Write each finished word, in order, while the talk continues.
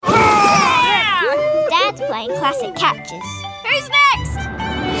playing classic catches. Who's next?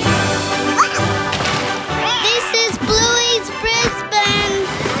 This is Bluey's Brisbane.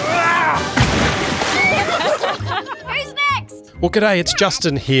 Who's next? Well, g'day, it's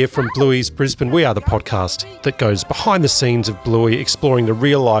Justin here from Bluey's Brisbane. We are the podcast that goes behind the scenes of Bluey, exploring the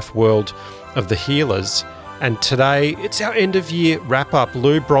real-life world of the Healers. And today, it's our end-of-year wrap-up.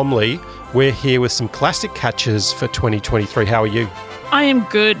 Lou Bromley, we're here with some classic catches for 2023. How are you? I am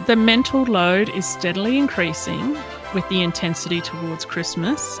good. The mental load is steadily increasing with the intensity towards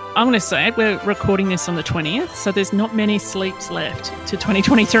Christmas. I'm going to say it, we're recording this on the 20th, so there's not many sleeps left to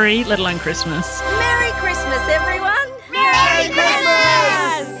 2023, let alone Christmas. Merry Christmas, everyone. Merry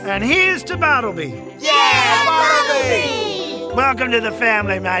Christmas! And here's to Bartleby. Yeah, Bartleby! Welcome to the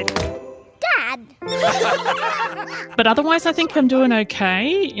family, mate. Dad. But otherwise, I think I'm doing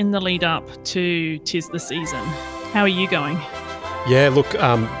okay in the lead up to 'Tis the Season. How are you going? Yeah, look,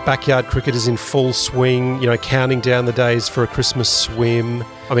 backyard cricket is in full swing, counting down the days for a Christmas swim.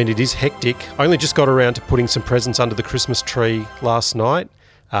 I mean, it is hectic. I only just got around to putting some presents under the Christmas tree last night.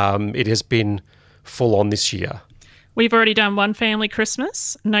 It has been full on this year. We've already done one family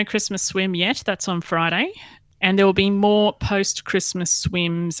Christmas, no Christmas swim yet, that's on Friday. And there will be more post-Christmas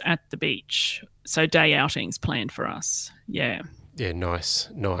swims at the beach. So day outings planned for us, yeah. Yeah, nice.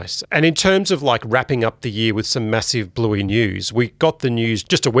 And in terms of wrapping up the year with some massive Bluey news, we got the news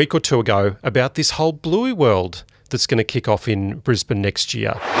just a week or two ago about this whole Bluey World that's going to kick off in Brisbane next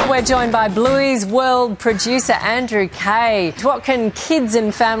year. We're joined by Bluey's World producer Andrew Kay. What can kids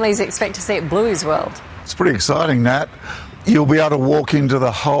and families expect to see at Bluey's World? It's pretty exciting, Nat. You'll be able to walk into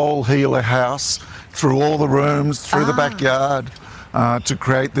the whole Healer house, through all the rooms, through the backyard, to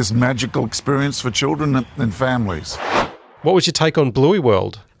create this magical experience for children and families. What was your take on Bluey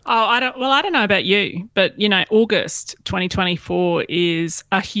World? Oh, I don't know about you, but, August 2024 is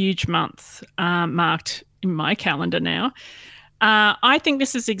a huge month marked in my calendar now. I think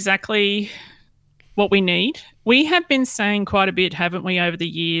this is exactly what we need. We have been saying quite a bit, haven't we, over the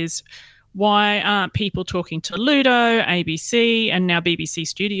years, why aren't people talking to Ludo, ABC, and now BBC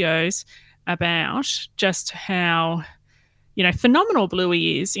Studios about just how phenomenal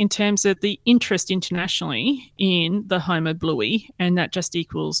Bluey is in terms of the interest internationally in the home of Bluey, and that just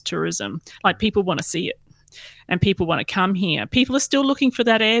equals tourism. People want to see it and people want to come here. People are still looking for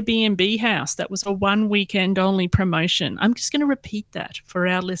that Airbnb house. That was a one weekend only promotion. I'm just going to repeat that for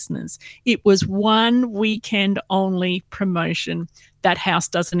our listeners. It was one weekend only promotion. That house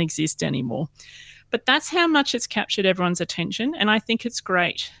doesn't exist anymore. But that's how much it's captured everyone's attention, and I think it's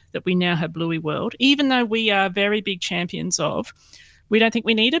great that we now have Bluey World, even though we are very big champions of. We don't think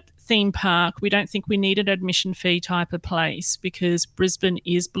we need a theme park. We don't think we need an admission fee type of place because Brisbane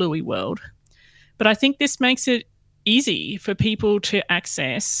is Bluey World. But I think this makes it easy for people to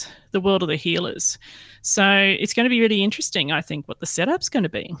access the world of the Healers. So it's going to be really interesting, I think, what the setup's going to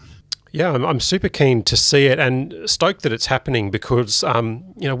be. Yeah, I'm super keen to see it and stoked that it's happening because,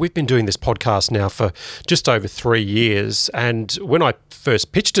 we've been doing this podcast now for just over 3 years. And when I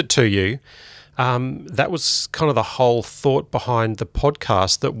first pitched it to you, that was kind of the whole thought behind the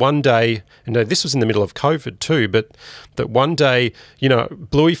podcast, that one day, this was in the middle of COVID too, but that one day,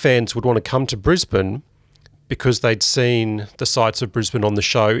 Bluey fans would want to come to Brisbane because they'd seen the sights of Brisbane on the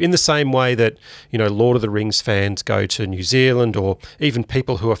show, in the same way that, Lord of the Rings fans go to New Zealand, or even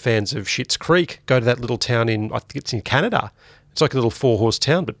people who are fans of Schitt's Creek go to that little town I think it's in Canada. It's like a little 4-horse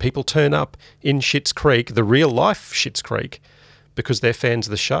town, but people turn up in Schitt's Creek, the real life Schitt's Creek, because they're fans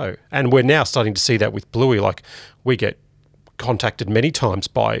of the show. And we're now starting to see that with Bluey. We get contacted many times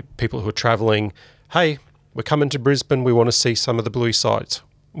by people who are travelling, hey, we're coming to Brisbane, we want to see some of the Bluey sites.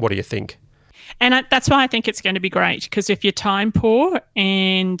 What do you think? And that's why I think it's going to be great, because if you're time poor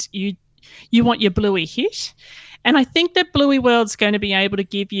and you want your Bluey hit, and I think that Bluey World's going to be able to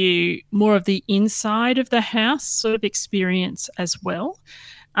give you more of the inside of the house sort of experience as well,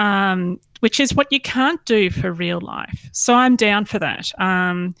 which is what you can't do for real life. So I'm down for that.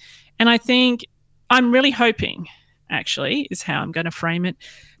 And I think I'm really hoping, actually, is how I'm going to frame it,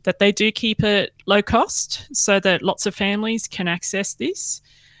 that they do keep it low cost so that lots of families can access this.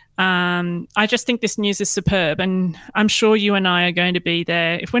 I just think this news is superb, and I'm sure you and I are going to be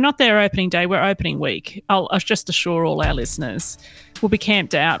there. If we're not there opening day, we're opening week. I'll just assure all our listeners, we'll be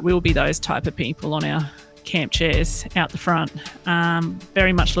camped out. We'll be those type of people on our camp chairs out the front.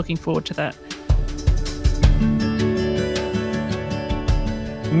 Very much looking forward to that.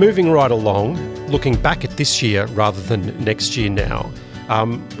 Moving right along, looking back at this year rather than next year now,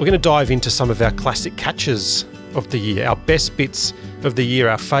 we're going to dive into some of our classic catches of the year, our best bits of the year,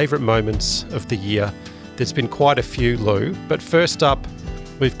 our favourite moments of the year. There's been quite a few, Lou, but first up,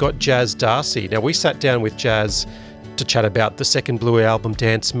 we've got Jazz Darcy. Now, we sat down with Jazz to chat about the second Bluey album,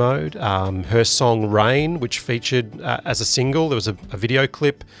 Dance Mode, her song Rain, which featured as a single. There was a video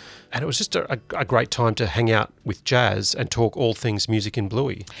clip, and it was just a great time to hang out with Jazz and talk all things music in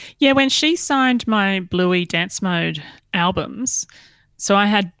Bluey. Yeah, when she signed my Bluey Dance Mode albums, so I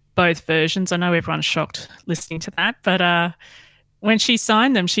had both versions. I know everyone's shocked listening to that, but when she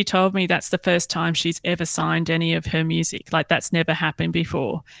signed them, she told me that's the first time she's ever signed any of her music. Like, that's never happened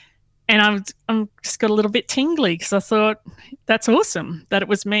before. And I'm just got a little bit tingly because I thought that's awesome that it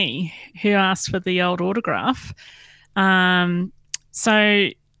was me who asked for the old autograph. So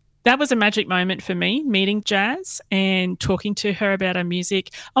that was a magic moment for me, meeting Jazz and talking to her about her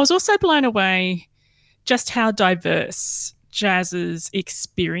music. I was also blown away just how diverse Jazz's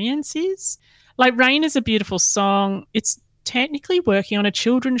experience is. Like, Rain is a beautiful song. It's technically working on a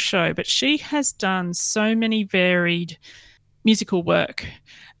children's show, but she has done so many varied musical work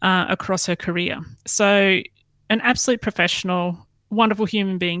across her career. So an absolute professional, wonderful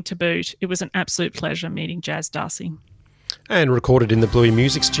human being to boot. It was an absolute pleasure meeting Jazz Darcy. And recorded in the Bluey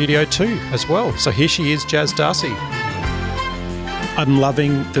Music Studio too, as well. So here she is, Jazz Darcy. I'm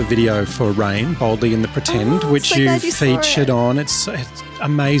loving the video for Rain, Boldly in the Pretend, which you featured on. It's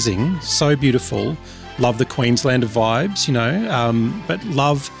amazing, so beautiful. Love the Queenslander vibes, but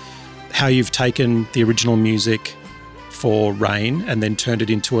love how you've taken the original music for Rain and then turned it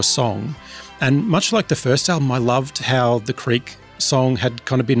into a song. And much like the first album, I loved how the Creek song had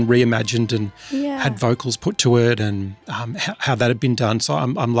kind of been reimagined and had vocals put to it, and how that had been done. So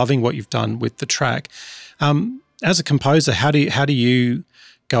I'm loving what you've done with the track. As a composer, how do you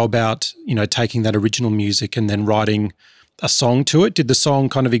go about taking that original music and then writing a song to it? Did the song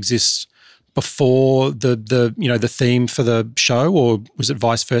kind of exist before the theme for the show, or was it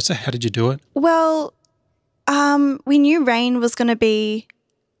vice versa? How did you do it? Well, we knew Rain was going to be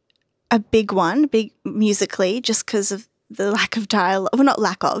a big one, big musically, just because of the lack of dialogue. Well, not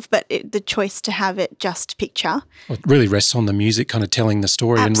lack of, but the choice to have it just picture. Well, it really rests on the music kind of telling the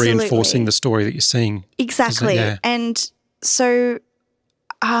story. Absolutely. And reinforcing the story that you're seeing. Exactly. Yeah. And so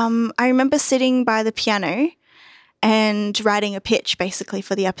I remember sitting by the piano and writing a pitch basically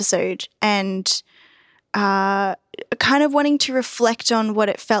for the episode, and kind of wanting to reflect on what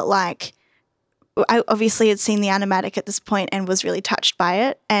it felt like. I obviously had seen the animatic at this point and was really touched by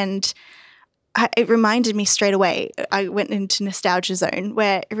it, and it reminded me straight away. I went into nostalgia zone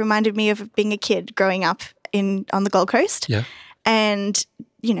where it reminded me of being a kid growing up on the Gold Coast. Yeah. And,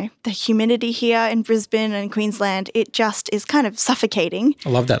 the humidity here in Brisbane and Queensland, it just is kind of suffocating. I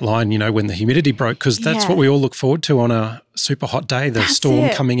love that line, when the humidity broke, because that's what we all look forward to on a super hot day, the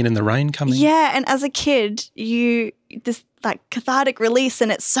storm coming in and the rain coming. Yeah, and as a kid, this like cathartic release,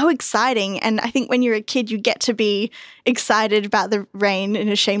 and it's so exciting. And I think when you're a kid, you get to be excited about the rain in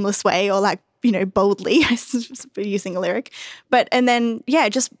a shameless way, or like, boldly, using a lyric. And then,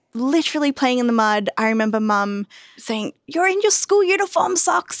 just literally playing in the mud. I remember Mum saying, "You're in your school uniform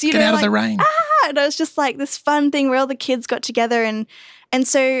socks, Get out of the rain." And it was just like this fun thing where all the kids got together. And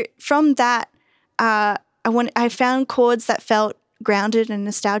so from that, I found chords that felt grounded and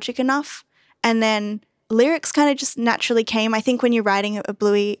nostalgic enough. And then lyrics kind of just naturally came. I think when you're writing a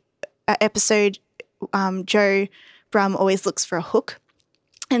Bluey episode, Joe Brum always looks for a hook.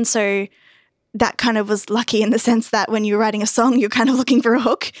 And so that kind of was lucky in the sense that when you're writing a song, you're kind of looking for a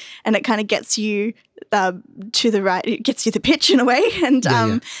hook, and it kind of gets you to the right, it gets you the pitch in a way.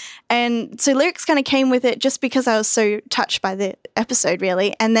 And so lyrics kind of came with it just because I was so touched by the episode,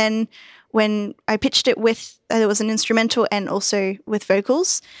 really. And then when I pitched it with, there was an instrumental and also with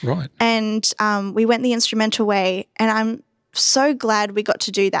vocals. Right. And we went the instrumental way, and I'm so glad we got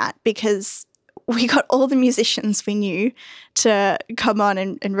to do that because we got all the musicians we knew to come on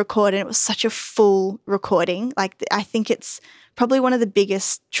and record, and it was such a full recording. Like, I think it's probably one of the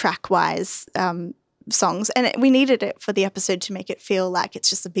biggest track-wise songs, and we needed it for the episode to make it feel like it's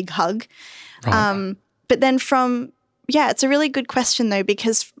just a big hug. Right. But then it's a really good question though,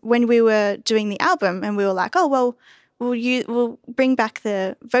 because when we were doing the album and we were like, oh, well, we'll bring back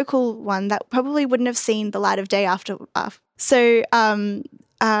the vocal one, that probably wouldn't have seen the light of day after. So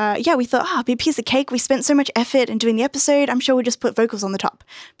we thought, it'd be a piece of cake. We spent so much effort in doing the episode. I'm sure we'll just put vocals on the top.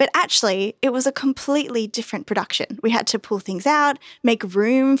 But actually, it was a completely different production. We had to pull things out, make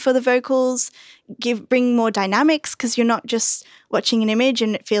room for the vocals, bring more dynamics, because you're not just watching an image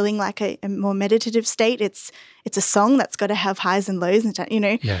and it feeling like a more meditative state. It's a song that's got to have highs and lows,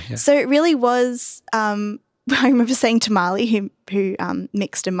 Yeah. So it really was. I remember saying to Marley, who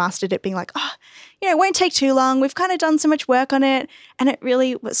mixed and mastered it, being like, it won't take too long. We've kind of done so much work on it, and it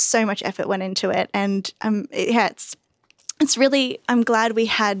really was so much effort went into it. And I'm glad we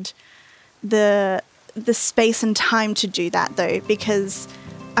had the space and time to do that though, because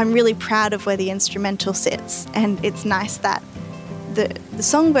I'm really proud of where the instrumental sits, and it's nice that the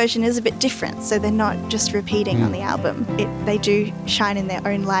song version is a bit different, so they're not just repeating on the album. They do shine in their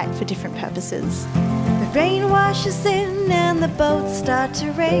own light for different purposes. The rain washes in and the boats start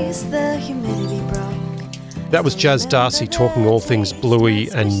to race, the humidity broke. That was Jazz Darcy talking all things Bluey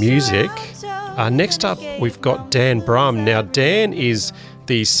and music. Next up, we've got Dan Brum. Now, Dan is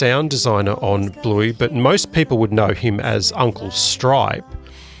the sound designer on Bluey, but most people would know him as Uncle Stripe.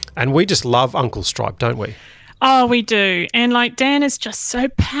 And we just love Uncle Stripe, don't we? Oh, we do. And like Dan is just so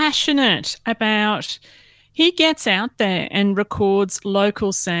passionate about, he gets out there and records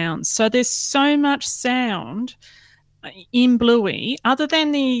local sounds. So there's so much sound in Bluey, other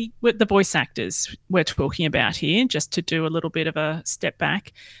than the voice actors we're talking about here, just to do a little bit of a step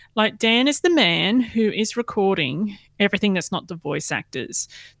back. Like Dan is the man who is recording everything that's not the voice actors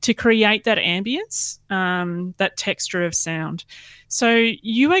to create that ambience, that texture of sound. So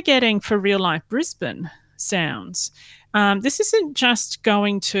you are getting for real life Brisbane sounds. This isn't just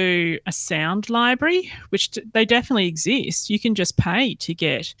going to a sound library, which they definitely exist. You can just pay to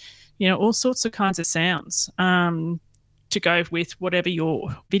get, all sorts of kinds of sounds to go with whatever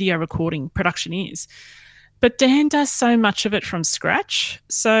your video recording production is. But Dan does so much of it from scratch.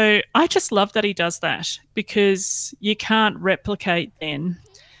 So I just love that he does that, because you can't replicate then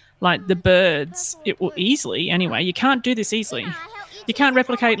like the birds. It will easily, anyway, you can't do this easily. You can't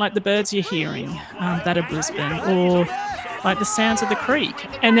replicate like the birds you're hearing that are Brisbane, or like the sounds of the creek.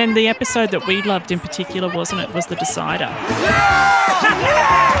 And then the episode that we loved in particular, wasn't it, was The Decider. What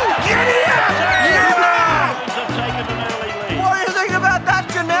do you think about that,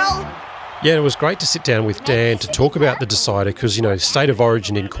 Janelle? Yeah, it was great to sit down with Dan to talk about The Decider, because, State of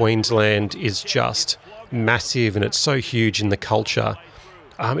Origin in Queensland is just massive and it's so huge in the culture.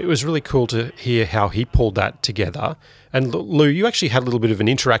 It was really cool to hear how he pulled that together. And Lou, you actually had a little bit of an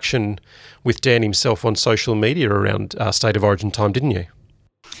interaction with Dan himself on social media around State of Origin time, didn't you?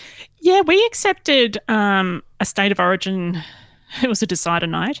 Yeah, we accepted a State of Origin, it was a Decider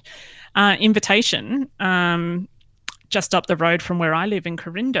night, invitation just up the road from where I live in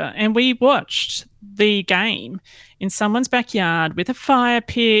Corinda. And we watched the game in someone's backyard with a fire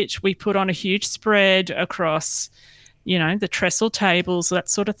pit. We put on a huge spread across, the trestle tables, that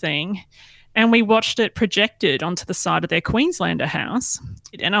sort of thing. And we watched it projected onto the side of their Queenslander house.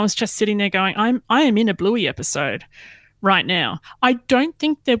 And I was just sitting there going, I am in a Bluey episode right now. I don't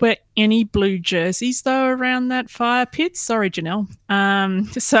think there were any blue jerseys, though, around that fire pit. Sorry, Janelle.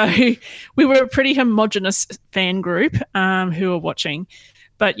 So we were a pretty homogenous fan group who were watching.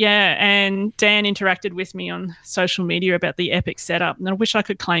 But yeah, and Dan interacted with me on social media about the epic setup. And I wish I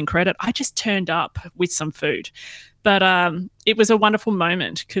could claim credit. I just turned up with some food. But it was a wonderful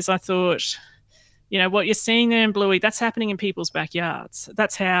moment, because I thought, what you're seeing there in Bluey, that's happening in people's backyards.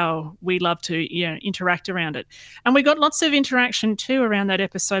 That's how we love to, interact around it. And we got lots of interaction too around that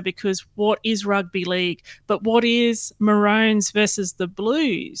episode, because what is rugby league? But what is Maroons versus the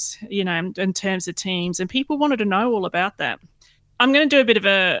Blues, in terms of teams? And people wanted to know all about that. I'm going to do a bit of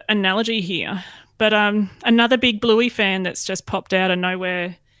an analogy here, but another big Bluey fan that's just popped out of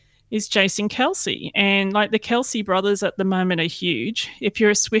nowhere is Jason Kelce. And like the Kelce brothers at the moment are huge. If you're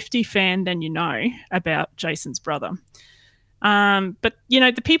a Swiftie fan, then you know about Jason's brother. But,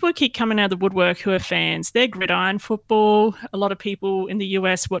 the people who keep coming out of the woodwork who are fans, they're gridiron football. A lot of people in the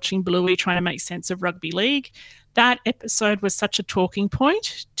US watching Bluey trying to make sense of rugby league. That episode was such a talking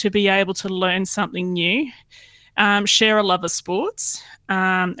point to be able to learn something new, share a love of sports,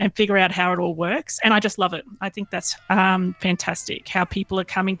 and figure out how it all works. And I just love it. I think that's fantastic, how people are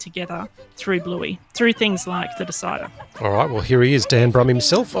coming together through Bluey, through things like The Decider. All right, well, here he is, Dan Brum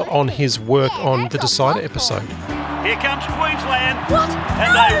himself, on his work on The Decider episode. Here comes Queensland. What?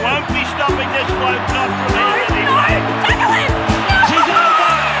 And they won't be stopping this bloke, not from here anyway. She's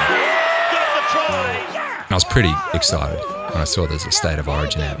over! Got the try! I was pretty excited when I saw there's a State of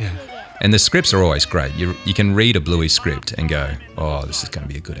Origin out. Yeah. And the scripts are always great. You can read a Bluey script and go, oh, this is going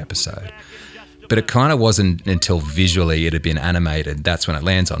to be a good episode. But it kind of wasn't until visually it had been animated, that's when it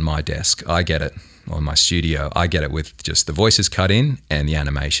lands on my desk. I get it, or in my studio, I get it with just the voices cut in and the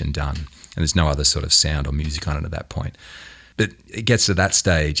animation done. And there's no other sort of sound or music on it at that point. But it gets to that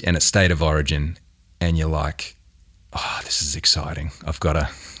stage and it's State of Origin and you're like, oh, this is exciting. I've got to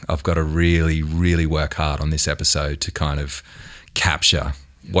really, really work hard on this episode to kind of capture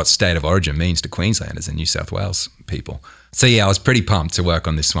what State of Origin means to Queenslanders and New South Wales people. So yeah, I was pretty pumped to work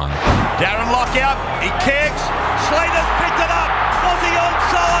on this one. Darren Lockout, he kicks. Slater's picked it up. Was he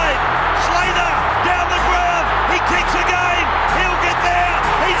onside? Slater down the ground. He kicks again.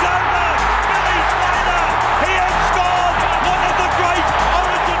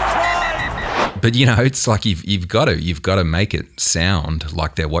 But it's like you've got to make it sound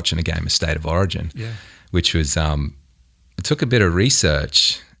like they're watching a game of State of Origin. Yeah. Which was it took a bit of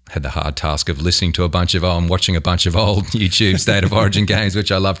research. Had the hard task of listening to watching a bunch of old YouTube State of Origin games, which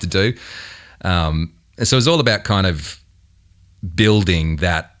I love to do. And so it's all about kind of building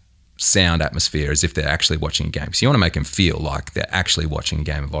that sound atmosphere as if they're actually watching a game. So you want to make them feel like they're actually watching a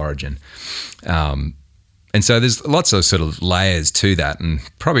game of Origin. And so there's lots of sort of layers to that. And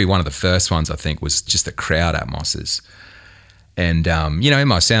probably one of the first ones I think was just the crowd atmosses. And, in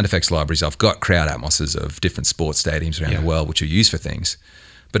my sound effects libraries, I've got crowd atmosses of different sports stadiums around the world, which are used for things.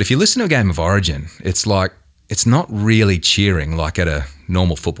 But if you listen to a game of Origin, it's like, it's not really cheering like at a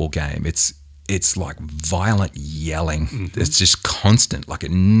normal football game. It's like violent yelling. Mm-hmm. It's just constant, like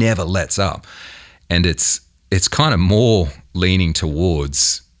it never lets up. And it's kind of more leaning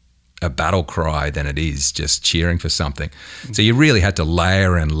towards a battle cry than it is just cheering for something. Mm-hmm. So you really had to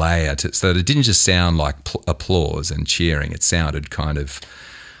layer and layer so that it didn't just sound like applause and cheering. It sounded kind of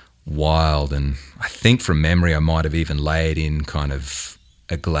wild. And I think from memory, I might have even layered in kind of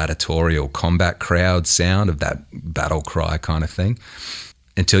a gladiatorial combat crowd sound of that battle cry kind of thing,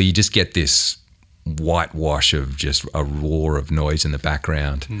 until you just get this whitewash of just a roar of noise in the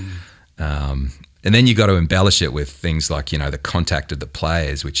background. And then you got to embellish it with things like, the contact of the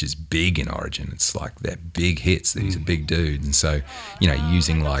players, which is big in Origin. It's like they're big hits. These are big dudes. And so,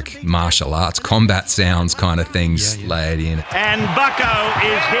 using like martial arts, combat sounds kind of things layered in. And Bucko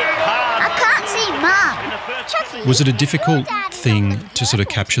is hit hard. I can't see Mum. Was it a difficult thing to sort of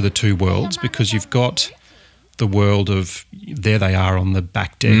capture the two worlds? Because you've got the world of, there they are on the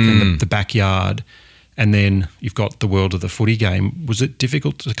back deck and the backyard, and then you've got the world of the footy game. Was it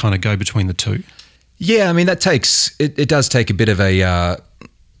difficult to kind of go between the two? Yeah, I mean, it does take a bit of a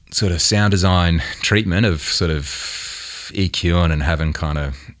sort of sound design treatment of sort of EQing and having kind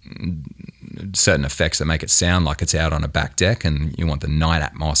of certain effects that make it sound like it's out on a back deck, and you want the night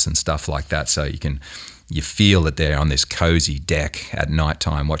atmos and stuff like that, so you feel that they're on this cozy deck at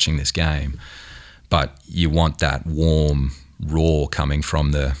nighttime watching this game, but you want that warm roar coming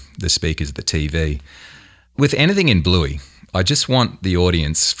from the speakers of the TV. With anything in Bluey, I just want the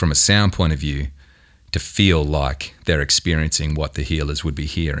audience, from a sound point of view, to feel like they're experiencing what the healers would be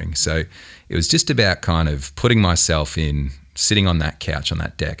hearing. So it was just about kind of putting myself in, sitting on that couch on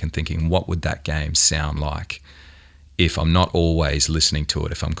that deck and thinking, what would that game sound like if I'm not always listening to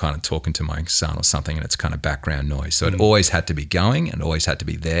it, if I'm kind of talking to my son or something and it's kind of background noise. So it always had to be going and always had to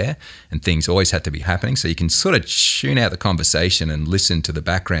be there, and things always had to be happening. So you can sort of tune out the conversation and listen to the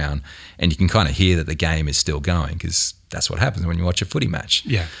background, and you can kind of hear that the game is still going, because that's what happens when you watch a footy match.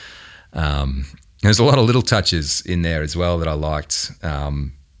 Yeah. There's a lot of little touches in there as well that I liked.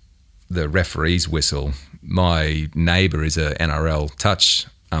 The referee's whistle. My neighbour is a NRL touch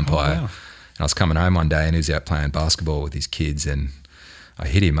umpire. Oh, wow. I was coming home one day and he was out playing basketball with his kids, and I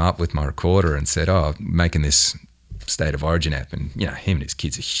hit him up with my recorder and said, making this State of Origin app. And, him and his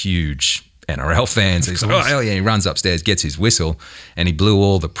kids are huge NRL fans. He's like, hell yeah. He runs upstairs, gets his whistle, and he blew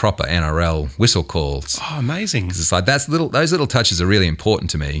all the proper NRL whistle calls. Oh, amazing. Because it's like, those little touches are really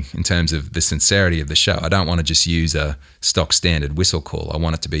important to me in terms of the sincerity of the show. I don't want to just use a stock standard whistle call. I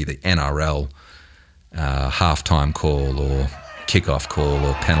want it to be the NRL halftime call or kickoff call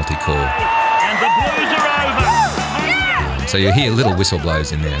or penalty call. And the Blues are over. So you hear little whistle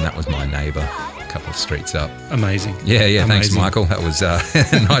blows in there, and that was my neighbour a couple of streets up. Amazing. Yeah, Amazing. Thanks, Michael. That was a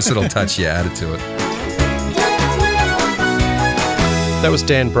nice little touch you added to it. That was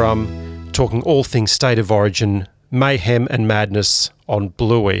Dan Brum talking all things State of Origin, mayhem and madness on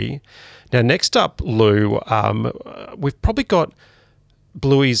Bluey. Now, next up, Lou, we've probably got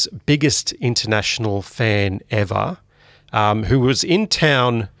Bluey's biggest international fan ever, who was in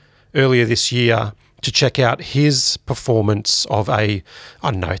town earlier this year to check out his performance of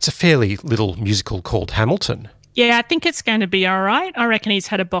it's a fairly little musical called Hamilton. Yeah, I think it's going to be all right. I reckon he's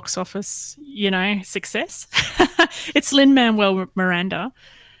had a box office, success. It's Lin-Manuel Miranda,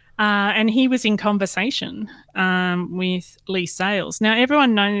 and he was in conversation with Lee Sales. Now,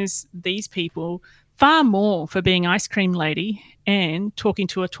 everyone knows these people far more for being Ice Cream Lady and talking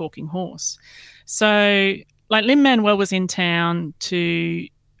to a talking horse. So, Lin-Manuel was in town to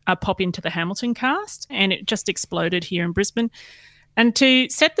pop into the Hamilton cast, and it just exploded here in Brisbane. And to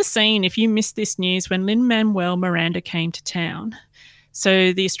set the scene, if you missed this news, when Lin-Manuel Miranda came to town,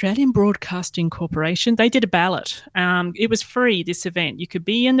 so the Australian Broadcasting Corporation, they did a ballot. It was free, this event. You could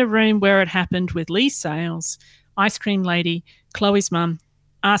be in the room where it happened with Lee Sales, Ice Cream Lady, Chloe's mum,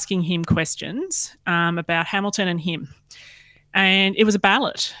 asking him questions about Hamilton and him. And it was a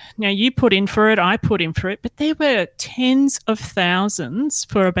ballot. Now, you put in for it, I put in for it, but there were tens of thousands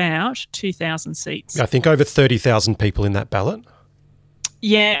for about 2,000 seats. I think over 30,000 people in that ballot.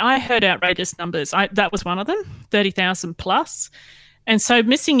 Yeah, I heard outrageous numbers. That was one of them, 30,000 plus. And so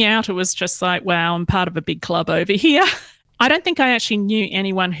missing out, it was just like, wow, I'm part of a big club over here. I don't think I actually knew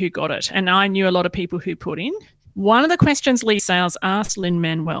anyone who got it, and I knew a lot of people who put in. One of the questions Leigh Sales asked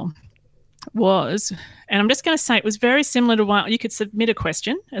Lin-Manuel was, and I'm just going to say it was very similar to what you could submit a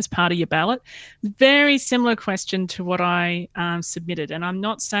question as part of your ballot, very similar question to what I submitted. And I'm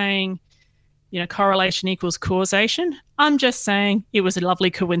not saying, correlation equals causation. I'm just saying it was a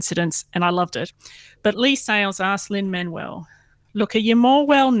lovely coincidence and I loved it. But Leigh Sales asked Lin-Manuel, look, are you more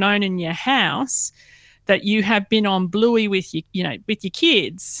well known in your house that you have been on Bluey with with your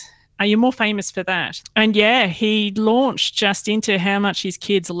kids? Are you more famous for that? And yeah, he launched just into how much his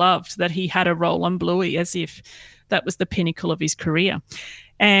kids loved that he had a role on Bluey, as if that was the pinnacle of his career.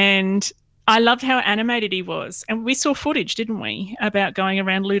 And I loved how animated he was. And we saw footage, didn't we, about going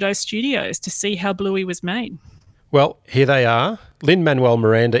around Ludo Studios to see how Bluey was made. Well, here they are. Lin-Manuel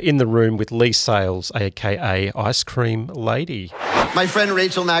Miranda in the room with Leigh Sales, a.k.a. Ice Cream Lady. My friend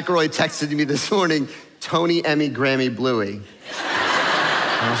Rachel McElroy texted me this morning, Tony, Emmy, Grammy, Bluey.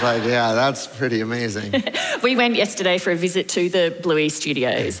 I was like, yeah, that's pretty amazing. We went yesterday for a visit to the Bluey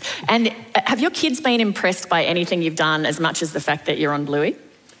Studios. And have your kids been impressed by anything you've done as much as the fact that you're on Bluey?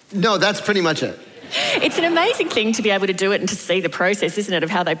 No, that's pretty much it. It's an amazing thing to be able to do it and to see the process, isn't it, of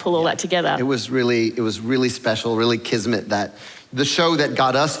how they pull all that together? It was really special, really kismet that the show that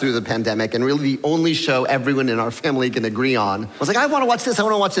got us through the pandemic, and really the only show everyone in our family can agree on, was like, I want to watch this, I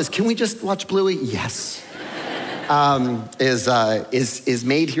want to watch this. Can we just watch Bluey? Yes. Is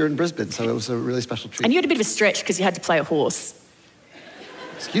made here in Brisbane, so it was a really special treat. And you had a bit of a stretch because you had to play a horse.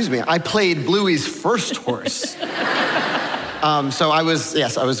 Excuse me, I played Bluey's first horse. So I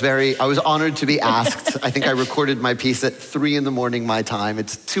was honored to be asked. I think I recorded my piece at 3 a.m. my time.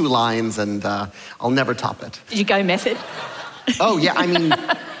 It's 2 lines, and I'll never top it. Did you go method? Oh yeah, I mean,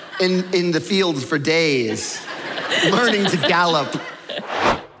 in the fields for days, learning to gallop.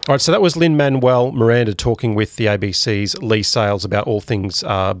 All right, so that was Lin-Manuel Miranda talking with the ABC's Leigh Sales about all things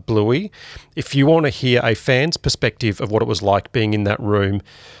Bluey. If you want to hear a fan's perspective of what it was like being in that room,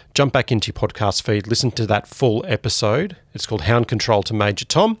 jump back into your podcast feed, listen to that full episode. It's called Hound Control to Major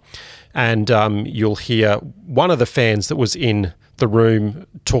Tom, and you'll hear one of the fans that was in the room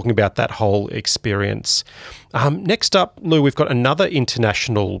talking about that whole experience. Next up, Lou, we've got another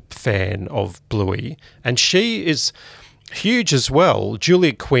international fan of Bluey, and she is huge as well.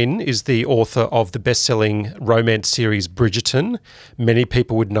 Julia Quinn is the author of the best-selling romance series Bridgerton. Many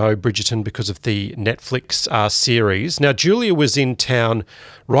people would know Bridgerton because of the Netflix series. Now, Julia was in town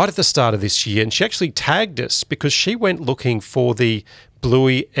right at the start of this year, and she actually tagged us because she went looking for the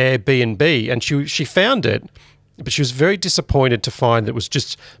Bluey Airbnb, and she found it, but she was very disappointed to find that it was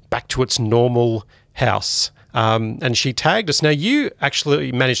just back to its normal house. And she tagged us. Now, you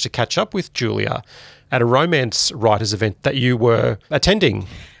actually managed to catch up with Julia at a romance writers event that you were attending.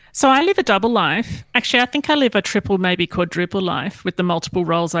 So I live a double life. Actually, I think I live a triple, maybe quadruple life with the multiple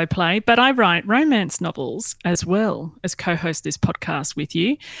roles I play, but I write romance novels as well as co-host this podcast with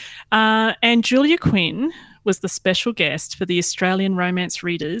you. And Julia Quinn was the special guest for the Australian Romance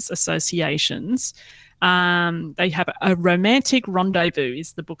Readers Association's. They have a romantic rendezvous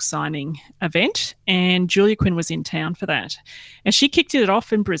is the book signing event, and Julia Quinn was in town for that. And she kicked it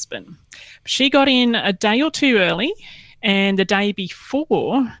off in Brisbane. She got in a day or two early, and the day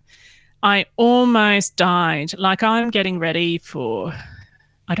before, I almost died. Like, I'm getting ready for,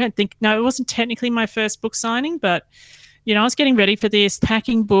 it wasn't technically my first book signing, but, I was getting ready for this,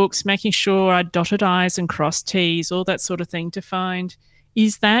 packing books, making sure I dotted I's and crossed T's, all that sort of thing to find,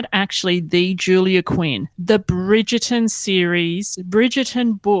 is that actually the Julia Quinn, the Bridgerton series,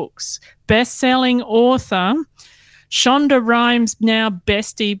 Bridgerton books, best-selling author, Shonda Rhimes now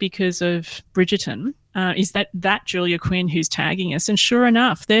bestie because of Bridgerton, is that Julia Quinn who's tagging us? And sure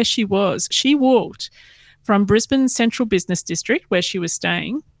enough, there she was. She walked from Brisbane's Central Business District, where she was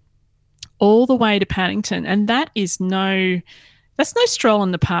staying, all the way to Paddington. And that's no stroll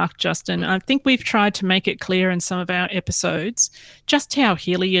in the park, Justin. I think we've tried to make it clear in some of our episodes just how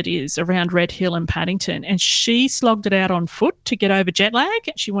hilly it is around Red Hill and Paddington. And she slogged it out on foot to get over jet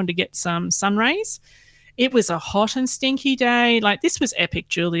lag. She wanted to get some sun rays. It was a hot and stinky day. Like, this was epic,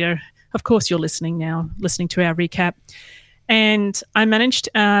 Julia. Of course, you're listening now, listening to our recap. And I managed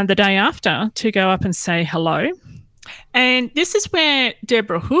the day after to go up and say hello. And this is where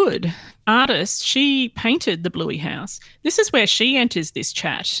Deborah Hood artist, she painted the Bluey house. This is where she enters this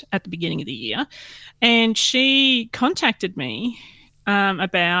chat at the beginning of the year. And she contacted me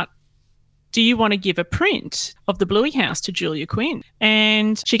about, do you want to give a print of the Bluey house to Julia Quinn?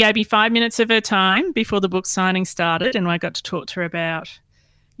 And she gave me 5 minutes of her time before the book signing started, and I got to talk to her about,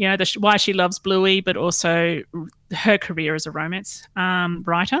 you know, why she loves Bluey, but also her career as a romance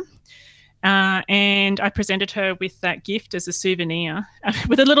writer. And I presented her with that gift as a souvenir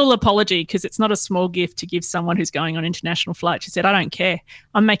with a little apology, because it's not a small gift to give someone who's going on international flight. She said, I don't care.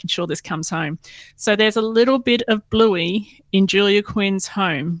 I'm making sure this comes home. So there's a little bit of Bluey in Julia Quinn's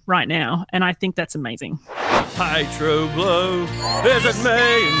home right now, and I think that's amazing. Hydro Blow, is it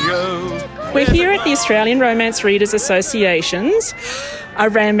May and Yo? We're here at the Australian Romance Readers Association's a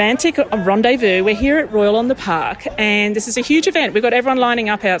romantic rendezvous. We're here at Royal on the Park, and this is a huge event. We've got everyone lining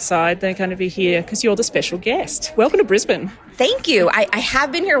up outside. They're going to be here because you're the special guest. Welcome to Brisbane. Thank you. I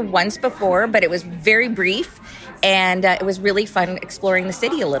have been here once before, but it was very brief, and it was really fun exploring the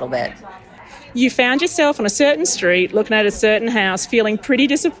city a little bit. You found yourself on a certain street, looking at a certain house, feeling pretty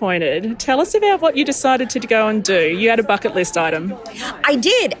disappointed. Tell us about what you decided to go and do. You had a bucket list item. I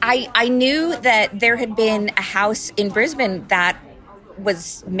did. I knew that there had been a house in Brisbane that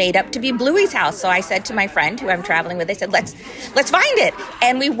was made up to be Bluey's house. So I said to my friend who I'm traveling with, I said, let's find it.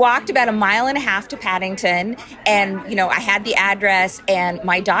 And we walked about 1.5 miles to Paddington. And, you know, I had the address, and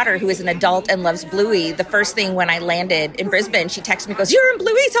my daughter, who is an adult and loves Bluey, the first thing when I landed in Brisbane, she texted me, goes, you're in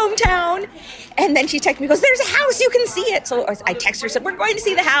Bluey's hometown. And then she texted me, goes, there's a house, you can see it. So I texted her, said, we're going to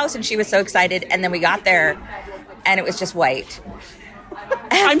see the house. And she was so excited. And then we got there and it was just white.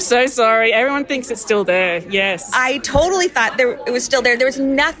 I'm so sorry. Everyone thinks it's still there. Yes. I totally thought it was still there. There was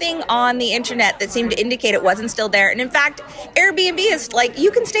nothing on the internet that seemed to indicate it wasn't still there. And in fact, Airbnb is like,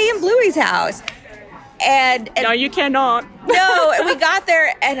 you can stay in Bluey's house. And no, you cannot. No, and we got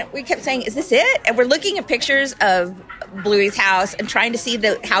there and we kept saying, is this it? And we're looking at pictures of Bluey's house and trying to see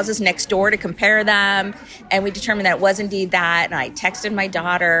the houses next door to compare them. And we determined that it was indeed that. And I texted my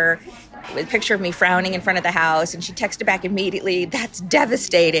daughter with a picture of me frowning in front of the house, and she texted back immediately, that's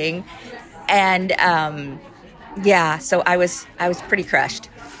devastating. And so I was pretty crushed.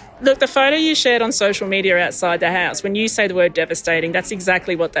 Look, the photo you shared on social media outside the house, when you say the word devastating, that's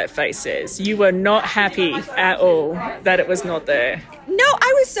exactly what that face says. You were not happy at all that it was not there. No,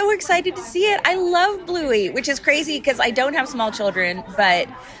 I was so excited to see it. I love Bluey, which is crazy because I don't have small children, but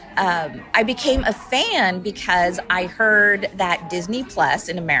I became a fan because I heard that Disney Plus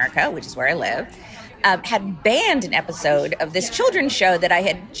in America, which is where I live, had banned an episode of this children's show that I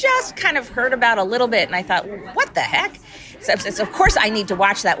had just kind of heard about a little bit. And I thought, what the heck? So of course I need to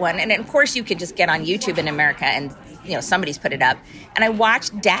watch that one. And of course you could just get on YouTube in America and, you know, somebody's put it up. And I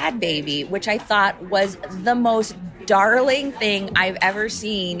watched Dad Baby, which I thought was the most darling thing I've ever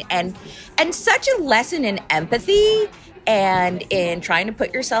seen. And such a lesson in empathy and in trying to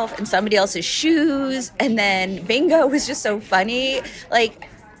put yourself in somebody else's shoes. And then Bingo was just so funny. Like,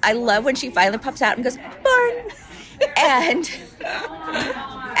 I love when she finally pops out and goes, Barn. and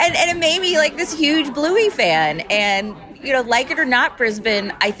it made me like this huge Bluey fan. And, you know, like it or not,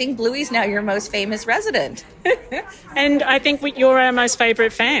 Brisbane, I think Bluey's now your most famous resident. And I think you're our most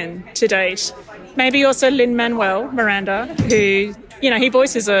favourite fan to date. Maybe also Lin-Manuel Miranda, who, you know, he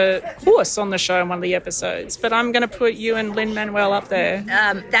voices a horse on the show in one of the episodes, but I'm going to put you and Lin-Manuel up there.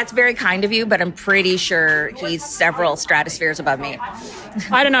 That's very kind of you, but I'm pretty sure he's several stratospheres above me.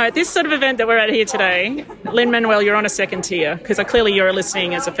 I don't know. At this sort of event that we're at here today, Lin-Manuel, you're on a second tier, because clearly you're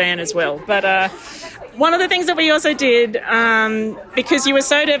listening as a fan as well. But one of the things that we also did, because you were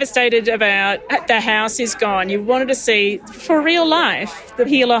so devastated about the house is gone, you wanted to see, for real life, the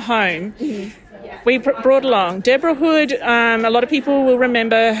Healer home. Mm-hmm. We brought along Deborah Hood. A lot of people will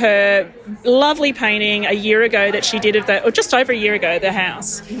remember her lovely painting a year ago that she did of the, or just over a year ago, the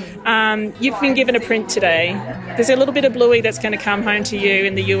house. You've been given a print today. There's a little bit of Bluey that's going to come home to you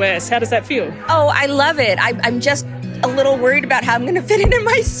in the US. How does that feel? Oh, I love it. I'm just a little worried about how I'm going to fit it in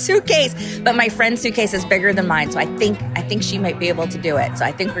my suitcase. But my friend's suitcase is bigger than mine, so I think she might be able to do it. So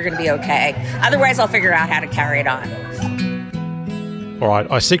I think we're going to be okay. Otherwise, I'll figure out how to carry it on. All right,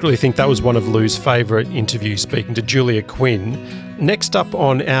 I secretly think that was one of Lou's favourite interviews, speaking to Julia Quinn. Next up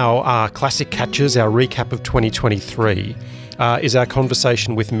on our Classic Catches, our recap of 2023, is our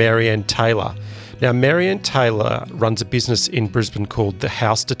conversation with Marianne Taylor. Now, Marianne Taylor runs a business in Brisbane called The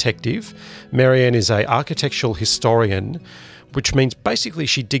House Detective. Marianne is an architectural historian, which means basically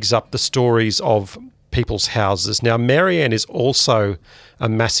she digs up the stories of people's houses. Now, Marianne is also a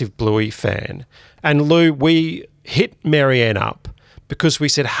massive Bluey fan. And Lou, we hit Marianne up because we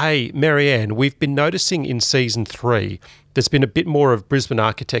said, hey, Marianne, we've been noticing in season 3 there's been a bit more of Brisbane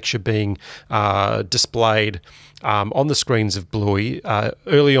architecture being displayed on the screens of Bluey.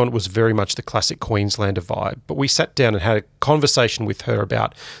 Early on, it was very much the classic Queenslander vibe, but we sat down and had a conversation with her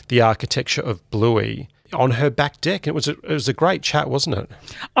about the architecture of Bluey on her back deck. It was a great chat, wasn't it?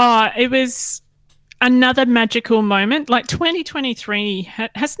 Oh, it was another magical moment. Like 2023,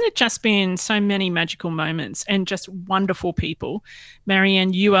 hasn't it just been so many magical moments and just wonderful people?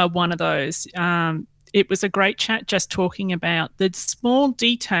 Marianne, you are one of those. It was a great chat just talking about the small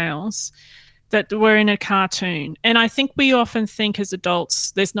details that were in a cartoon. And I think we often think as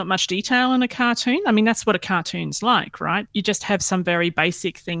adults there's not much detail in a cartoon. I mean, that's what a cartoon's like, right? You just have some very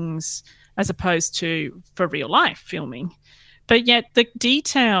basic things as opposed to for real life filming. But yet the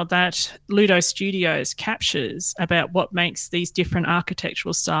detail that Ludo Studios captures about what makes these different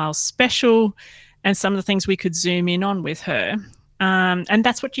architectural styles special and some of the things we could zoom in on with her. And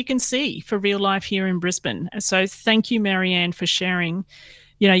that's what you can see for real life here in Brisbane. So thank you, Marianne, for sharing,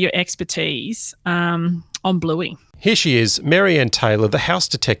 your expertise on Bluey. Here she is, Marianne Taylor, the house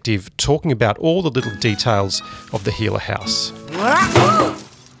detective, talking about all the little details of the Heeler house.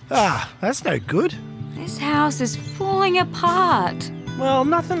 That's no good. This house is falling apart. Well,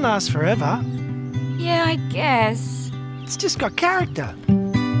 nothing lasts forever. Yeah, I guess. It's just got character.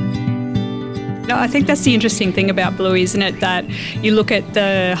 No, I think that's the interesting thing about Bluey, isn't it? That you look at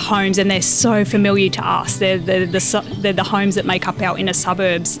the homes and they're so familiar to us. They're the homes that make up our inner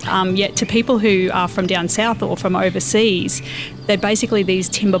suburbs. Yet to people who are from down south or from overseas, they're basically these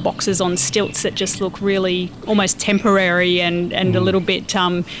timber boxes on stilts that just look really almost temporary and a little bit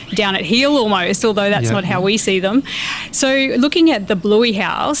down at heel almost, although that's not how we see them. So looking at the Bluey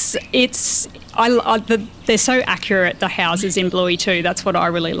house, they're so accurate, the houses in Bluey too. That's what I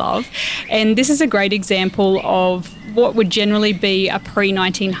really love. And this is a great example of what would generally be a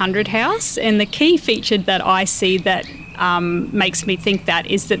pre-1900 house. And the key feature that I see that makes me think that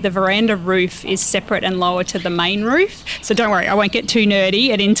is that the veranda roof is separate and lower to the main roof. So don't worry, I won't get too nerdy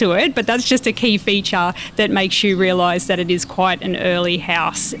and into it, but that's just a key feature that makes you realise that it is quite an early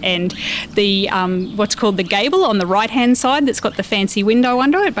house. And the what's called the gable on the right-hand side that's got the fancy window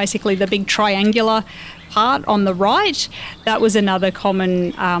under it, basically the big triangular part on the right, that was another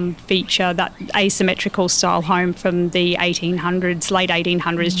common feature, that asymmetrical style home from the 1800s, late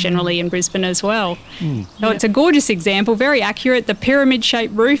 1800s generally in Brisbane as well. So it's a gorgeous example, very accurate. The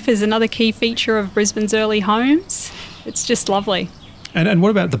pyramid-shaped roof is another key feature of Brisbane's early homes. It's just lovely. And what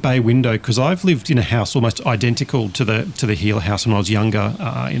about the bay window? Because I've lived in a house almost identical to the Heeler house when I was younger,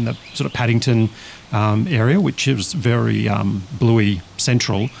 in the sort of Paddington area, which is very Bluey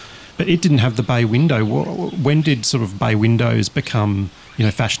central. But it didn't have the bay window. When did sort of bay windows become,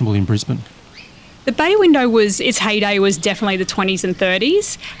 fashionable in Brisbane? The bay window its heyday was definitely the 20s and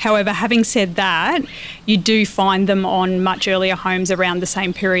 30s. However, having said that, you do find them on much earlier homes around the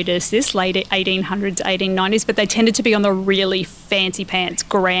same period as this, late 1800s, 1890s, but they tended to be on the really fancy pants,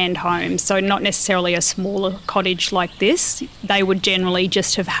 grand homes. So not necessarily a smaller cottage like this. They would generally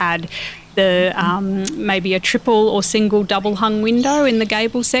just have had the maybe a triple or single double hung window in the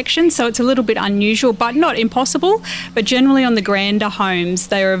gable section, so it's a little bit unusual but not impossible. But generally on the grander homes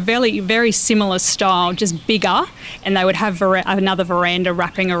they are a very, very similar style, just bigger, and they would have another veranda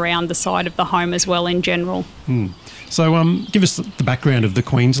wrapping around the side of the home as well in general. So give us the background of the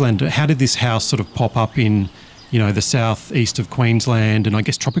Queenslander. How did this house sort of pop up in the southeast of Queensland and I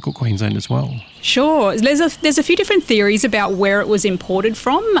guess tropical Queensland as well? Sure. There's a few different theories about where it was imported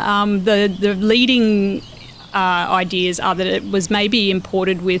from. The leading ideas are that it was maybe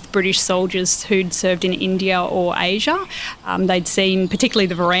imported with British soldiers who'd served in India or Asia. They'd seen particularly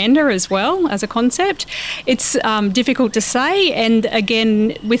the veranda as well as a concept. It's difficult to say, and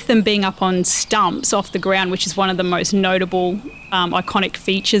again, with them being up on stumps off the ground, which is one of the most notable iconic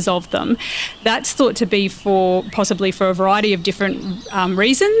features of them, that's thought to be possibly for a variety of different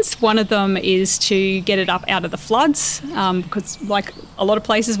reasons. One of them is to get it up out of the floods, because like a lot of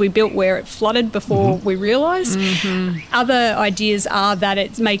places we built where it flooded before we realised. Other ideas are that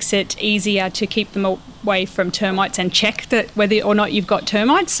it makes it easier to keep them away from termites and check that whether or not you've got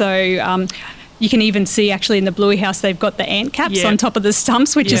termites. So you can even see actually in the Bluey house they've got the ant caps on top of the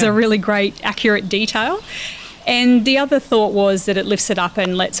stumps, which is a really great accurate detail. And the other thought was that it lifts it up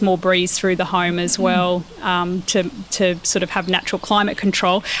and lets more breeze through the home as well, to sort of have natural climate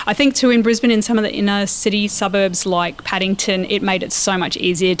control. I think too in Brisbane, in some of the inner city suburbs like Paddington, it made it so much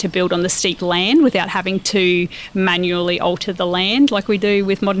easier to build on the steep land without having to manually alter the land like we do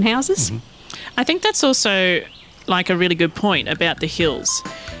with modern houses. I think that's also like a really good point about the hills.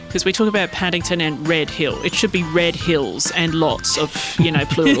 because we talk about Paddington and Red Hill. It should be Red Hills and lots of,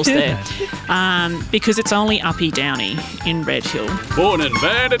 plurals there. Because it's only uppy downy in Red Hill. Morning,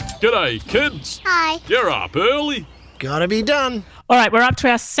 Bandit. G'day, kids. Hi. You're up early. Gotta be done. All right, we're up to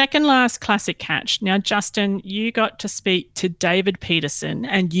our second last classic catch. Now, Justin, you got to speak to David Peterson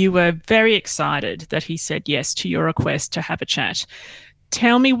and you were very excited that he said yes to your request to have a chat.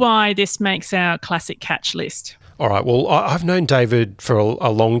 Tell me why this makes our classic catch list. All right, well, I've known David for a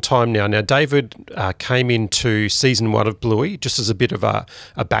long time now. Now, David came into season 1 of Bluey just as a bit of a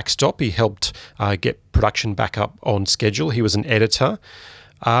backstop. He helped get production back up on schedule. He was an editor.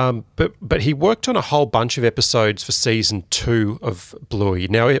 But he worked on a whole bunch of episodes for season 2 of Bluey.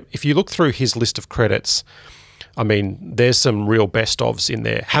 Now, if you look through his list of credits, I mean, there's some real best-ofs in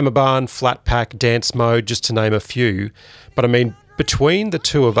there. Hammerbarn, Flat Pack, Dance Mode, just to name a few. But I mean, between the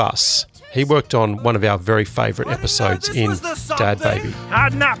two of us, he worked on one of our very favourite episodes in Dad Baby.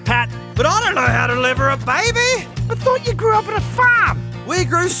 Not Pat, but I don't know how to deliver a baby. I thought you grew up on a farm. We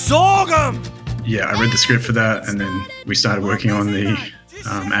grew sorghum. Yeah, I read the script for that, and then we started working on the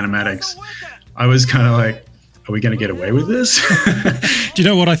animatics. I was kind of like, are we going to get away with this? Do you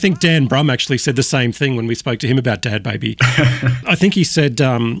know what? I think Dan Brum actually said the same thing when we spoke to him about Dad Baby. I think he said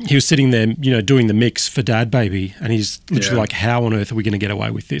he was sitting there, doing the mix for Dad Baby, and he's literally like, how on earth are we going to get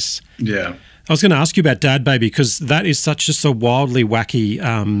away with this? Yeah. I was going to ask you about Dad Baby because that is such just a wildly wacky,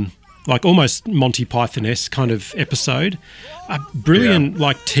 like almost Monty Python-esque kind of episode. A brilliant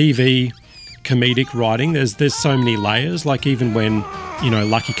TV comedic writing. There's so many layers. Like even when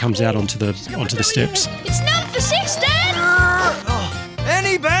Lucky comes out onto the steps. It's number 6, Dad.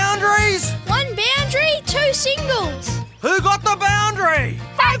 Any boundaries? 1 boundary, 2 singles. Who got the boundary?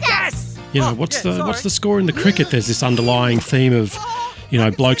 Focus. What's the score in the cricket? There's this underlying theme of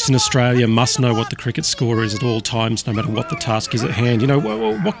blokes in Australia must know what the cricket score is at all times, no matter what the task is at hand.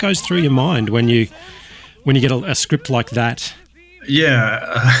 What goes through your mind when you get a script like that? Yeah,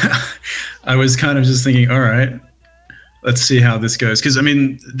 I was kind of just thinking, all right, let's see how this goes. Because, I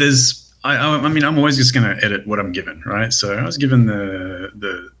mean, I'm always just going to edit what I'm given, right? So I was given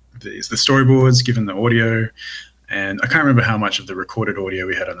the storyboards, given the audio, and I can't remember how much of the recorded audio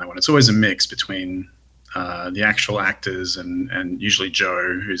we had on that one. It's always a mix between the actual actors and usually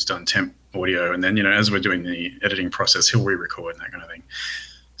Joe, who's done temp audio. And then, as we're doing the editing process, he'll re-record and that kind of thing.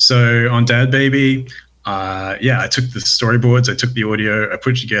 So on Dad Baby, I took the storyboards, I took the audio, I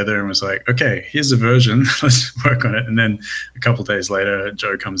put it together and was like, okay, here's a version, let's work on it. And then a couple of days later,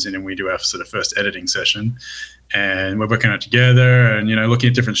 Joe comes in and we do our sort of first editing session and we're working on it together and, looking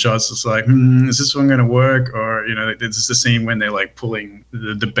at different shots. It's like, is this one going to work? Or, this is the scene when they're like pulling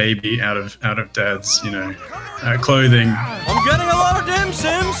the baby out of Dad's, clothing. I'm getting a lot of dim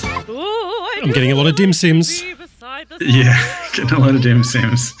sims. I'm getting a lot of dim sims. Yeah, getting a lot of dim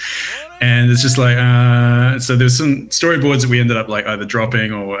sims. And it's just like, so there's some storyboards that we ended up like either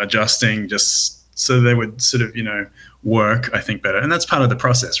dropping or adjusting just so they would sort of, work, I think, better. And that's part of the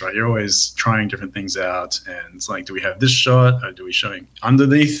process, right? You're always trying different things out. And it's like, do we have this shot? Or do we showing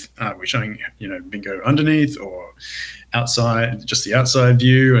underneath? Are we showing, Bingo underneath or outside, just the outside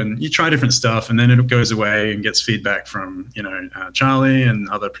view? And you try different stuff and then it goes away and gets feedback from, Charlie and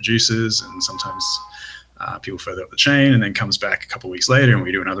other producers and sometimes people further up the chain, and then comes back a couple of weeks later and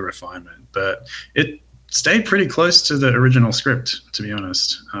we do another refinement. But it stayed pretty close to the original script, to be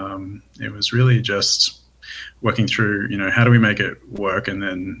honest. It was really just working through, how do we make it work? And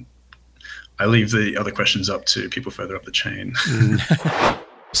then I leave the other questions up to people further up the chain.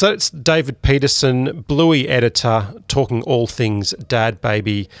 So it's David Peterson, Bluey editor, talking all things Dad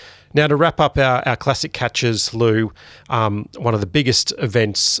Baby. Now, to wrap up our classic catches, Lou, one of the biggest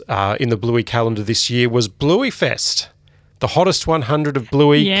events in the Bluey calendar this year was Bluey Fest, the hottest 100 of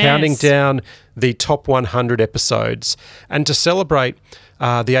Bluey, counting down the top 100 episodes. And to celebrate,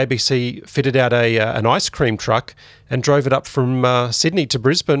 the ABC fitted out an ice cream truck and drove it up from Sydney to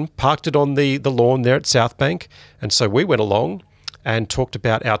Brisbane, parked it on the lawn there at South Bank. And so we went along and talked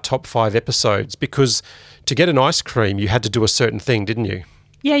about our top 5 episodes because to get an ice cream, you had to do a certain thing, didn't you?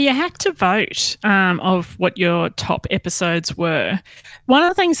 Yeah, you had to vote of what your top episodes were. One of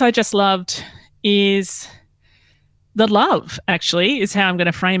the things I just loved is the love, actually, is how I'm going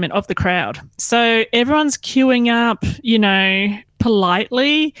to frame it, of the crowd. So everyone's queuing up,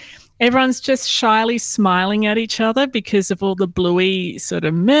 politely. Everyone's just shyly smiling at each other because of all the Bluey sort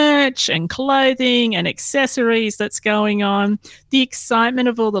of merch and clothing and accessories that's going on, the excitement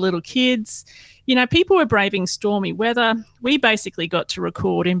of all the little kids. People were braving stormy weather. We basically got to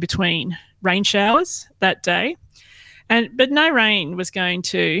record in between rain showers that day. But no rain was going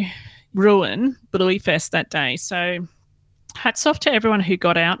to ruin Bluey Fest that day. So hats off to everyone who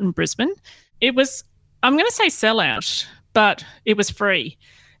got out in Brisbane. It was, I'm going to say sellout, but it was free.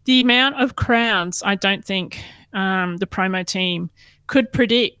 The amount of crowds, I don't think the promo team could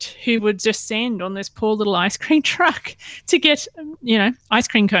predict who would descend on this poor little ice cream truck to get, ice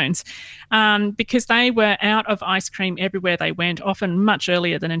cream cones, because they were out of ice cream everywhere they went, often much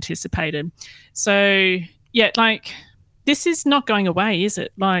earlier than anticipated. So, this is not going away, is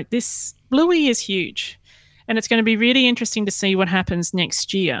it? This Bluey is huge. And it's going to be really interesting to see what happens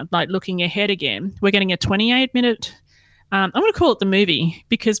next year. Looking ahead again, we're getting a 28-minute, I'm going to call it the movie,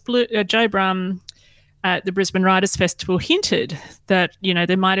 because Joe Brumm at the Brisbane Writers Festival hinted that,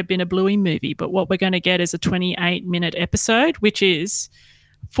 there might have been a Bluey movie, but what we're going to get is a 28-minute episode, which is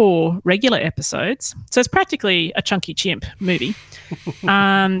 4 regular episodes. So it's practically a Chunky Chimp movie.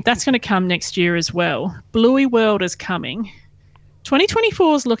 That's going to come next year as well. Bluey World is coming.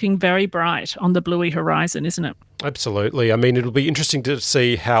 2024 is looking very bright on the Bluey horizon, isn't it? Absolutely. I mean, it'll be interesting to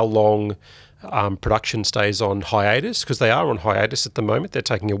see how long production stays on hiatus, because they are on hiatus at the moment. They're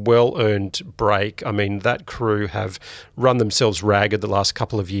taking a well-earned break. I mean, that crew have run themselves ragged the last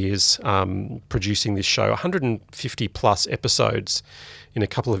couple of years producing this show. 150 plus episodes in a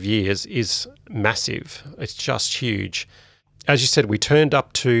couple of years is massive. It's just huge. As you said, we turned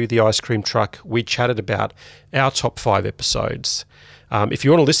up to the ice cream truck. We chatted about our top 5 episodes. If you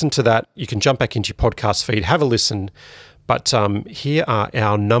want to listen to that, you can jump back into your podcast feed, have a listen. But here are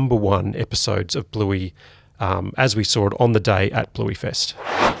our number 1 episodes of Bluey as we saw it on the day at Bluey Fest.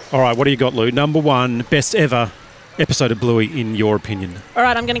 All right, what do you got, Lou? Number 1, best ever episode of Bluey in your opinion? All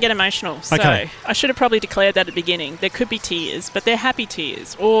right, I'm going to get emotional. So Okay. I should have probably declared that at the beginning. There could be tears, but they're happy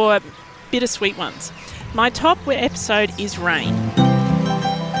tears or bittersweet ones. My top episode is Rain.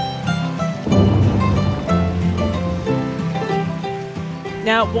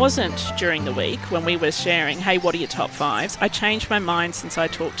 Now, it wasn't during the week when we were sharing, hey, what are your top 5s? I changed my mind since I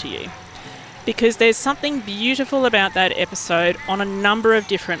talked to you, because there's something beautiful about that episode on a number of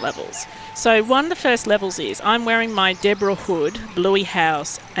different levels. So one of the first levels is I'm wearing my Deborah Hood Bluey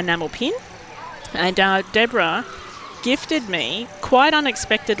House enamel pin, and Deborah gifted me, quite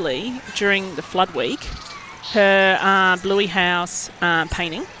unexpectedly during the flood week, her Bluey House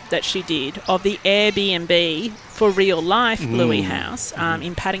painting that she did of the Airbnb for real life Bluey House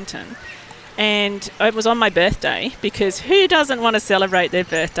in Paddington. And it was on my birthday, because who doesn't want to celebrate their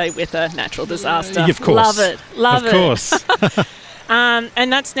birthday with a natural disaster? Of course. Love it. Love it. Of course.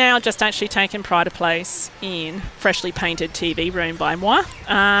 And that's now just actually taken pride of place in freshly painted TV room by moi.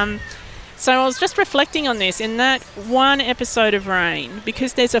 So I was just reflecting on this in that one episode of Rain,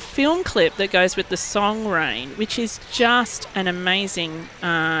 because there's a film clip that goes with the song Rain, which is just an amazing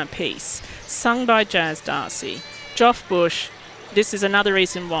piece, sung by Jazz Darcy. Joff Bush, this is another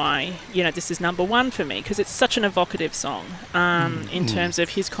reason why, this is number 1 for me, because it's such an evocative song in terms of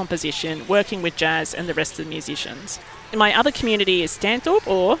his composition, working with Jazz and the rest of the musicians. My other community is Stanthorpe,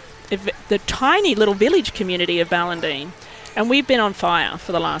 or the tiny little village community of Ballandine. And we've been on fire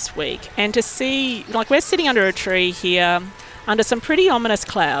for the last week. And to see, we're sitting under a tree here, under some pretty ominous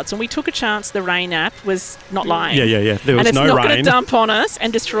clouds, and we took a chance the rain app was not lying. Yeah. There was no rain. And it's not going to dump on us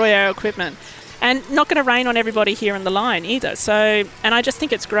and destroy our equipment. And not going to rain on everybody here in the line either. So, and I just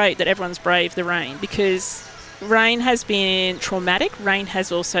think it's great that everyone's braved the rain, because rain has been traumatic. Rain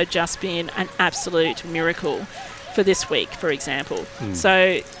has also just been an absolute miracle for this week, for example.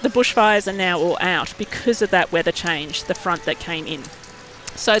 So the bushfires are now all out because of that weather change, the front that came in.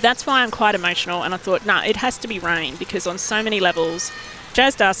 So that's why I'm quite emotional, and I thought, it has to be Rain, because on so many levels,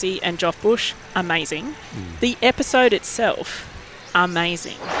 Jazz Darcy and Joff Bush, amazing. The episode itself,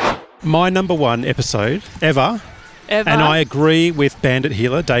 amazing. My number 1 episode ever. And I agree with Bandit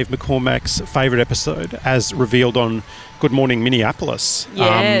Healer, Dave McCormack's favourite episode, as revealed on Good Morning Minneapolis.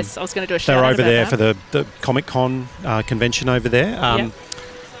 Yes, I was going to do a shout out They're over there that. for the Comic-Con convention over there.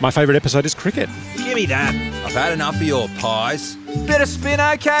 My favourite episode is Cricket. Give me that. I've had enough of your pies. Bit of spin,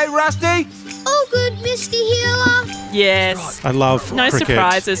 okay, Rusty? All good, Mr. Healer. Yes. I love No cricket.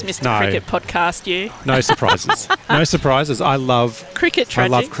 surprises, Mr. No. Cricket podcast, you. No surprises. No surprises. I love Cricket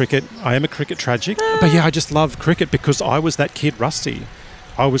tragic. I love cricket. I am a cricket tragic. But yeah, I just love cricket because I was that kid Rusty.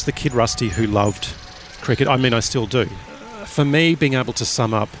 I was the kid Rusty who loved cricket. I mean, I still do. For me, being able to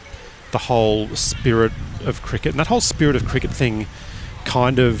sum up the whole spirit of cricket, and that whole spirit of cricket thing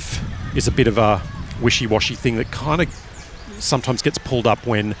kind of is a bit of a wishy-washy thing that kind of sometimes gets pulled up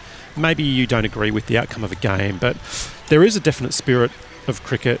when maybe you don't agree with the outcome of a game, but there is a definite spirit of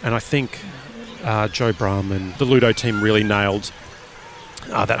cricket, and I think Joe Brumm and the Ludo team really nailed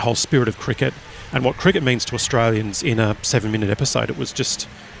that whole spirit of cricket and what cricket means to Australians in a 7-minute episode. It was just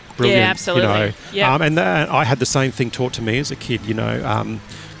brilliant. Yeah, absolutely. Yep. And I had the same thing taught to me as a kid.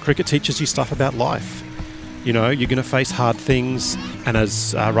 Cricket teaches you stuff about life. You're going to face hard things, and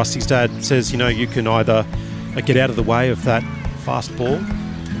as Rusty's dad says, you can either get out of the way of that fast ball,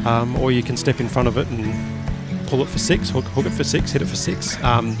 or you can step in front of it and pull it for six, hook it for six, hit it for six.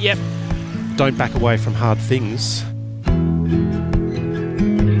 Yep. Don't back away from hard things.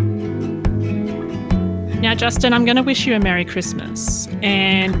 Now, Justin, I'm going to wish you a Merry Christmas.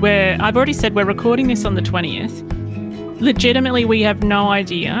 And I've already said we're recording this on the 20th. Legitimately, we have no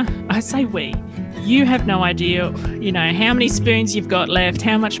idea. I say we. You have no idea, how many spoons you've got left,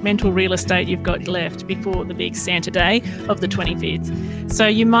 how much mental real estate you've got left before the big Santa Day of the 25th. So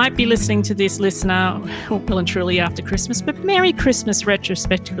you might be listening to this, listener, well and truly after Christmas, but Merry Christmas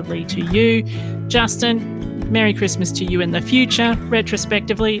retrospectively to you. Justin, Merry Christmas to you in the future,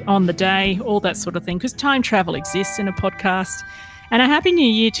 retrospectively, on the day, all that sort of thing, because time travel exists in a podcast. And a Happy New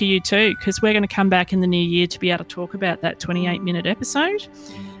Year to you too, because we're going to come back in the new year to be able to talk about that 28-minute episode.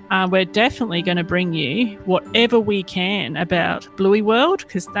 We're definitely going to bring you whatever we can about Bluey World,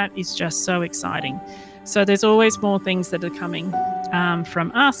 because that is just so exciting. So there's always more things that are coming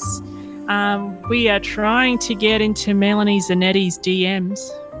from us. We are trying to get into Melanie Zanetti's DMs,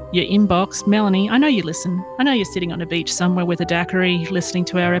 your inbox. Melanie, I know you listen. I know you're sitting on a beach somewhere with a daiquiri listening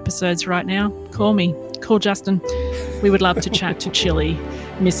to our episodes right now. Call me. Call Justin. We would love to chat to Chili,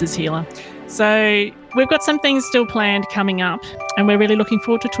 Mrs. Healer. So we've got some things still planned coming up, and we're really looking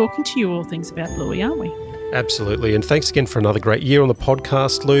forward to talking to you all things about Bluey, aren't we? Absolutely. And thanks again for another great year on the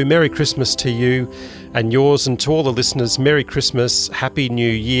podcast, Lou. Merry Christmas to you and yours, and to all the listeners, Merry Christmas, Happy New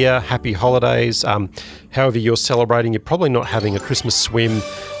Year, Happy Holidays. However you're celebrating, you're probably not having a Christmas swim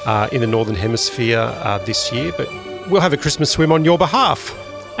in the Northern Hemisphere this year, but we'll have a Christmas swim on your behalf.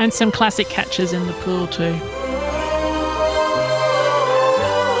 And some classic catches in the pool too.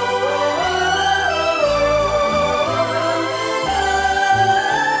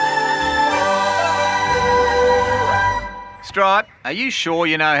 Stripe, are you sure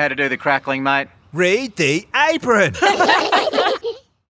you know how to do the crackling, mate? Read the apron.